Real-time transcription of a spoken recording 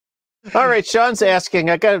All right, Sean's asking,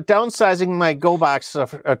 I got downsizing my Go box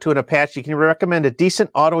to an Apache. Can you recommend a decent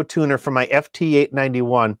auto tuner for my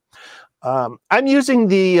Ft-891? I'm using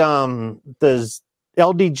the LDG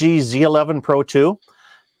Z11 Pro 2,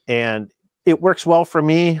 and it works well for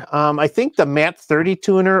me. I think the MAT 30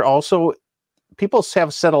 tuner also, people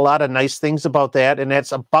have said a lot of nice things about that, and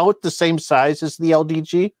that's about the same size as the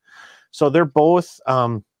LDG. So they're both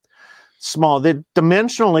small.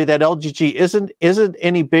 Dimensionally, that LGG isn't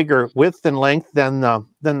any bigger width and length than the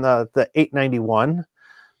 891.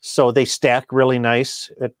 So they stack really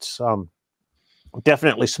nice. It's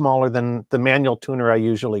definitely smaller than the manual tuner I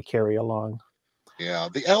usually carry along. Yeah,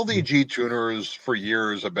 the LDG tuners for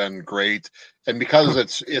years have been great, and because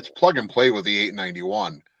it's plug and play with the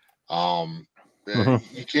 891,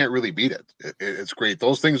 you can't really beat it. It's great.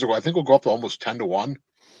 Those things I think will go up to almost 10 to 1.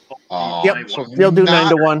 Yep, so they'll do 9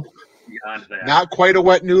 to 1. Not quite a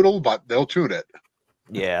wet noodle, but they'll tune it.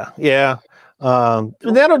 Yeah, yeah.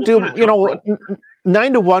 That'll do,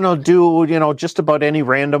 9 to 1 will do, just about any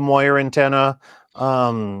random wire antenna.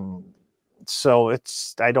 So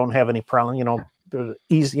I don't have any problem,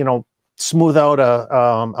 easy, smooth out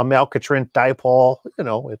a Malcatrint dipole,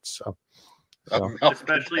 it's so.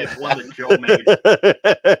 Especially if one that Joe made.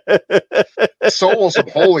 So will some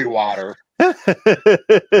holy water.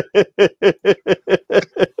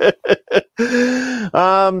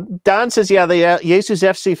 Don says, yeah, the Yaesu's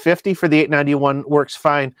FC50 for the 891 works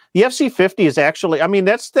fine. The FC50 is actually,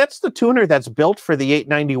 that's the tuner that's built for the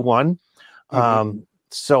 891.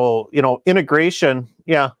 So, integration,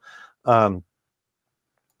 yeah.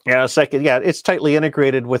 It's tightly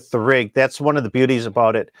integrated with the rig. That's one of the beauties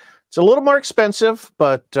about it. It's a little more expensive,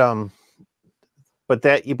 but you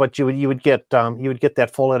would get that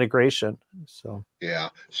full integration. So yeah.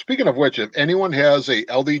 Speaking of which, if anyone has a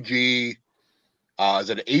LDG, is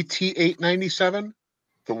it an AT897,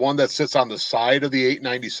 the one that sits on the side of the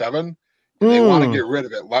 897, and they want to get rid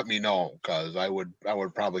of it, let me know, because I would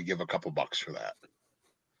probably give a couple bucks for that.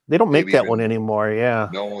 They don't make that one anymore. Yeah.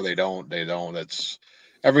 No, they don't. They don't. It's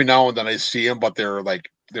every now and then I see them, but they're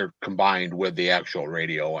combined with the actual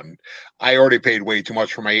radio, and I already paid way too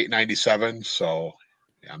much for my 897, so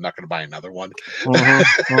yeah, I'm not going to buy another one.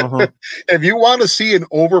 If you want to see an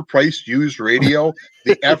overpriced used radio,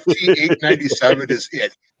 the FT897 is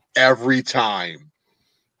it every time,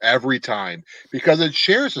 because it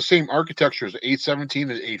shares the same architecture as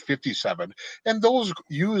 817 and 857, and those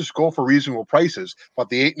used go for reasonable prices. But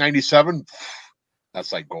the 897,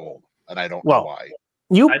 that's like gold, and I don't know why.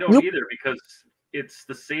 I don't either, because it's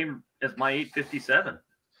the same as my 857.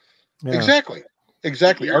 Yeah.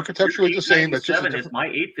 Exactly. Architecturally the same. It's just is my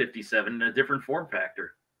 857 in a different form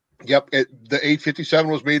factor. Yep. The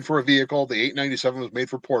 857 was made for a vehicle. The 897 was made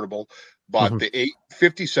for portable. But the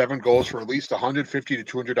 857 goes for at least $150 to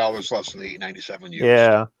 $200 less than the 897 used.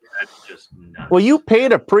 Yeah. That's just nuts. Well, you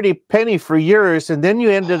paid a pretty penny for yours, and then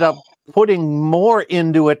you ended up putting more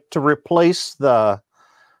into it to replace the.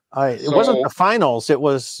 It wasn't the finals. It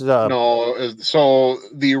was no. So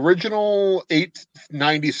the original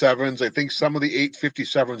 897s, I think some of the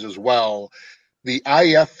 857s as well. The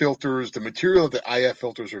IF filters, the material that the IF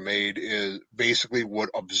filters are made is basically would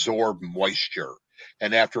absorb moisture,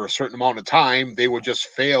 and after a certain amount of time, they would just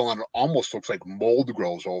fail, and it almost looks like mold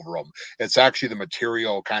grows over them. It's actually the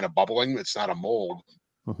material kind of bubbling. It's not a mold.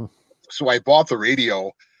 So I bought the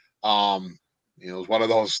radio. It was one of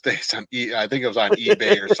those things I think it was on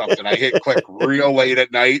eBay or something. I hit click real late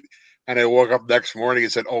at night, and I woke up next morning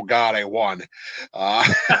and said, "Oh God, I won."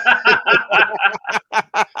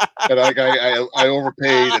 And I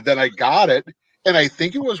overpaid, and then I got it, and I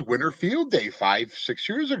think it was Winter Field Day 5-6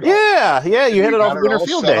 years ago. Yeah, you had it on Winter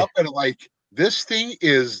Field Day. And this thing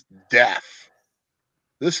is deaf.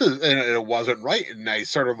 And it wasn't right. And I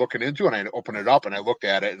started looking into it, and I opened it up, and I looked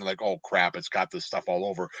at it, and oh crap, it's got this stuff all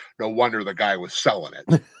over. No wonder the guy was selling it.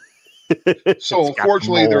 So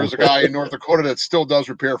fortunately, there's a guy in North Dakota that still does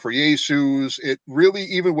repair for Yaesu's. It really,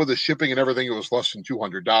 even with the shipping and everything, it was less than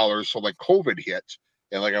 $200. So COVID hit,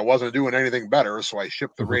 and I wasn't doing anything better. So I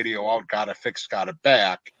shipped the radio out, got it fixed, got it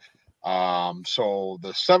back. So the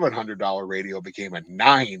 $700 radio became a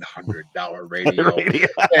 $900 radio.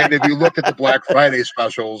 And if you look at the Black Friday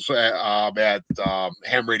specials at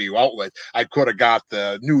Ham Radio Outlet, I could have got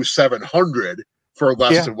the new 700 for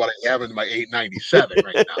less than what I have in my 897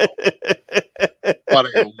 right now. But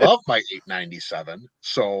I love my 897,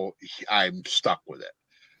 so I'm stuck with it.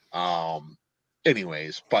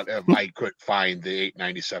 Anyways, but if I could find the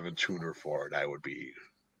 897 tuner for it, I would be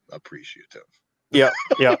appreciative. Yeah.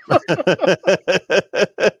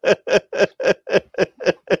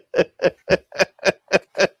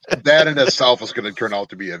 That and itself is going to turn out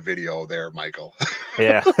to be a video there, Michael.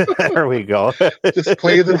 Yeah, there we go. Just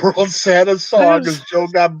play the World Santa song as Joe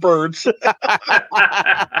got birds.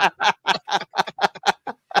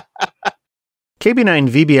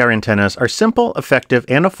 KB9VBR antennas are simple, effective,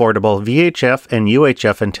 and affordable VHF and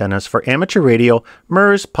UHF antennas for amateur radio,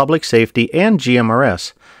 MURS, public safety, and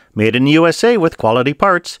GMRS. Made in the USA with quality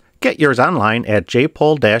parts. Get yours online at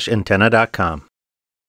jpole-antenna.com.